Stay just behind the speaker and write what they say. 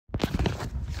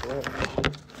I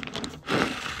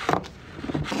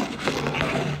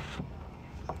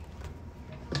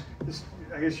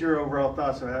guess your overall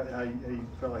thoughts on how you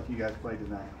felt like you guys played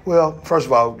tonight. Well, first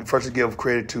of all, to give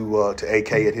credit to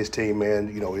AK and his team,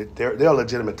 man. You know, they're a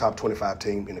legitimate top 25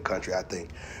 team in the country, I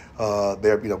think.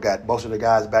 They're got most of the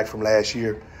guys back from last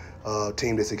year.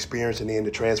 Team that's experienced, and then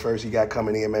the transfers he got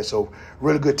coming in, man. So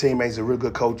really good teammates, a really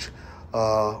good coach.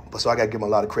 So I got to give him a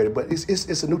lot of credit. But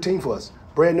it's a new team for us,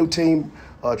 brand new team,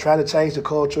 trying to change the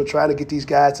culture, trying to get these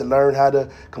guys to learn how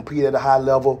to compete at a high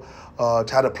level,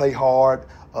 try to play hard,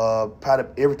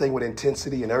 everything with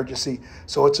intensity and urgency.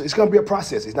 So it's going to be a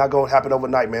process. It's not going to happen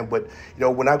overnight, man. But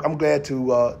when I'm glad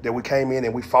that we came in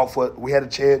and we fought for it. We had a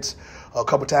chance a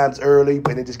couple times early,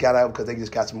 but it just got out because they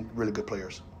just got some really good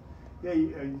players. Yeah,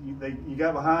 you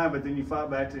got behind, but then you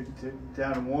fought back to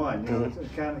down and won.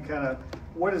 It's kind of.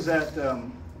 What is that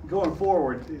going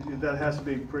forward? That has to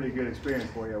be a pretty good experience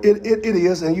for you. It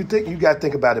is, and you got to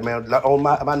think about it, man. Like on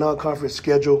my non-conference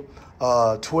schedule,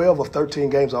 12 of 13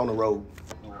 games on the road.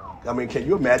 I mean, can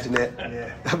you imagine that?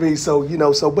 Yeah. I mean,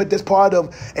 but that's part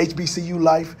of HBCU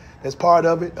life. That's part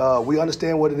of it. We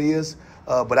understand what it is,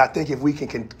 but I think if we can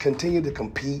continue to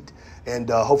compete, and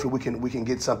hopefully we can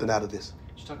get something out of this.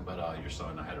 You talk about your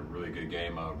son. I had a really good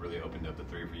game. Really opened up the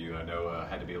three for you. I know it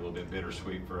had to be a little bit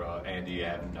bittersweet for Andy,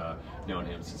 having known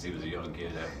him since he was a young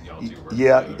kid. Y'all two worked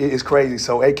together. It's crazy.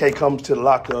 So AK comes to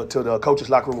the coach's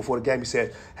locker room before the game. He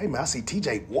said, "Hey man, I see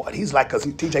TJ. What? He's like, because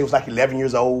TJ was like 11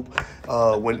 years old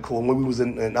when we was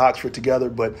in Oxford together.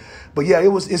 But yeah,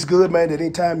 it's good, man. At any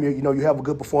time you have a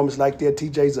good performance like that,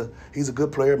 he's a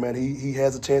good player, man. He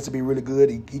has a chance to be really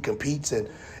good. He competes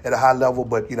at a high level,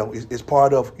 but it's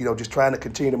part of just trying to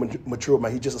continue to mature,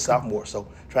 man. He's just a sophomore, so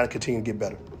trying to continue to get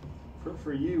better.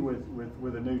 For you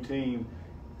with a new team,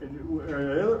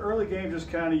 early games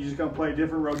just kind of you just gonna play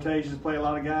different rotations, play a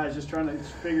lot of guys, just trying to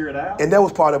figure it out. And that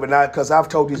was part of it, now because I've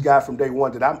told these guys from day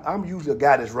one that I'm usually a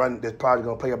guy that's probably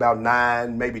gonna play about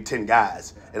 9, maybe 10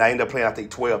 guys, and I end up playing I think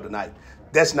 12 tonight.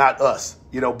 That's not us,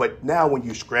 But now when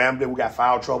you scrambling, we got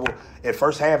foul trouble. At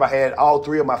first half, I had all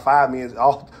three of my 5 men.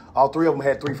 All three of them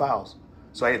had 3 fouls.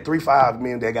 So I had 3 5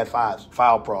 men that got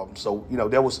foul problems. So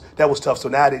that was tough. So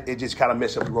now it just kind of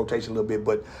messed up the rotation a little bit.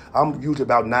 But I'm usually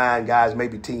about 9 guys,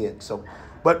 maybe 10. So,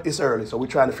 but it's early, so we're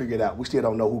trying to figure it out. We still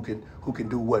don't know who can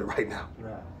do what right now.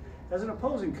 Right. As an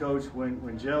opposing coach,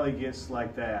 when Jelly gets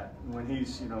like that, when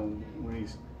he's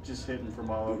just hitting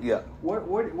from all over. Yeah.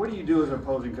 What do you do as an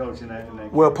opposing coach in that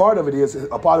game? Well, part of it was,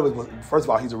 first of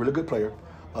all, he's a really good player.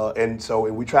 And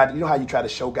we tried, how you try to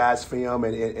show guys film,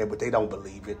 but they don't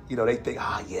believe it. They think,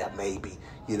 yeah, maybe.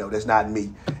 That's not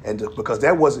me. And because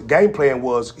game plan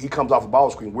was he comes off a ball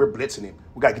screen, we're blitzing him.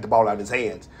 We got to get the ball out of his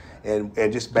hands. And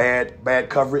just bad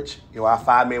coverage. Our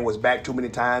 5 man was back too many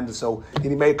times. And so then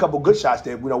he made a couple good shots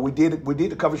there. We did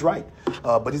the coverage right.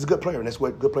 But he's a good player, and that's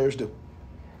what good players do.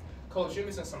 Coach, you're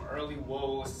missing some early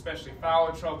woes, especially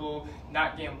foul trouble,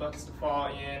 not getting buckets to fall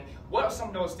in. What are some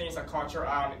of those things that caught your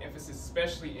eye on the emphasis,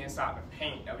 especially inside the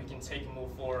paint, that we can take and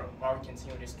move forward while we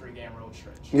continue this 3-game road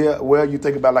stretch? Yeah, well, you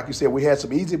think about, like you said, we had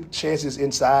some easy chances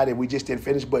inside and we just didn't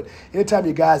finish. But anytime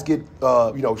your guys get,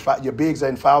 your bigs are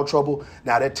in foul trouble,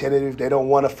 now they're tentative. They don't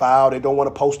want to foul. They don't want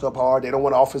to post up hard. They don't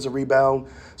want to offensive rebound.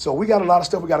 So we got a lot of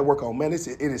stuff we got to work on. Man, it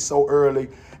is so early.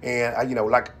 And,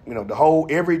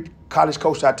 every college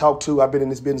coach I talked to, I've been in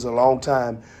this business a long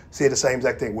time, said the same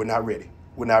exact thing. We're not ready.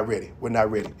 We're not ready. We're not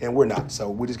ready. And we're not. So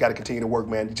we just got to continue to work,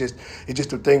 man. It's just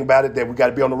the thing about it that we got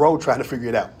to be on the road trying to figure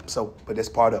it out. So, but that's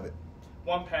part of it.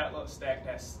 One padlock stack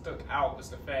that stuck out was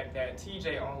the fact that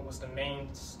TJ only was the main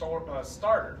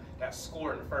starter that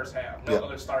scored in the first half. No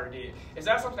other starter did. Is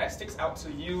that something that sticks out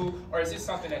to you, or is this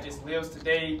something that just lives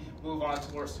today, move on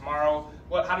towards tomorrow?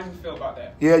 How do you feel about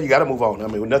that? Yeah, you got to move on. I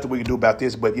mean, nothing we can do about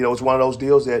this, but, it's one of those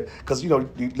deals that, because, you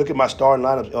look at my starting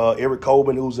lineup, Eric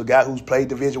Coleman, who's a guy who's played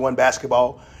Division I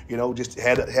basketball, just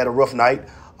had a rough night.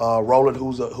 Roland,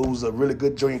 who's a really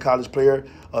good junior college player,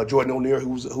 Jordan O'Neal,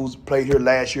 who's played here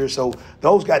last year. So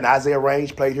those guys, and Isaiah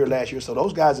Range played here last year. So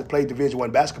those guys that played Division I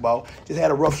basketball just had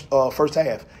a rough first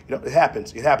half. It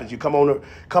happens. It happens. You come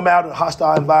out in a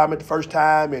hostile environment the first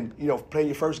time, and playing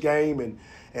your first game, and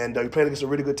you're playing against a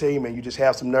really good team, and you just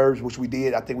have some nerves, which we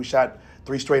did. I think we shot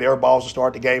 3 straight air balls to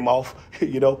start the game off.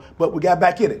 But we got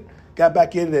back in it.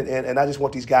 And I just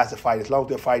want these guys to fight. As long as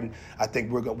they're fighting, I think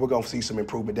we're going to see some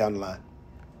improvement down the line.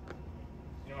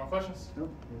 Questions? Nope.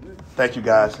 Thank you,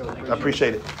 guys. I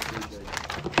appreciate it.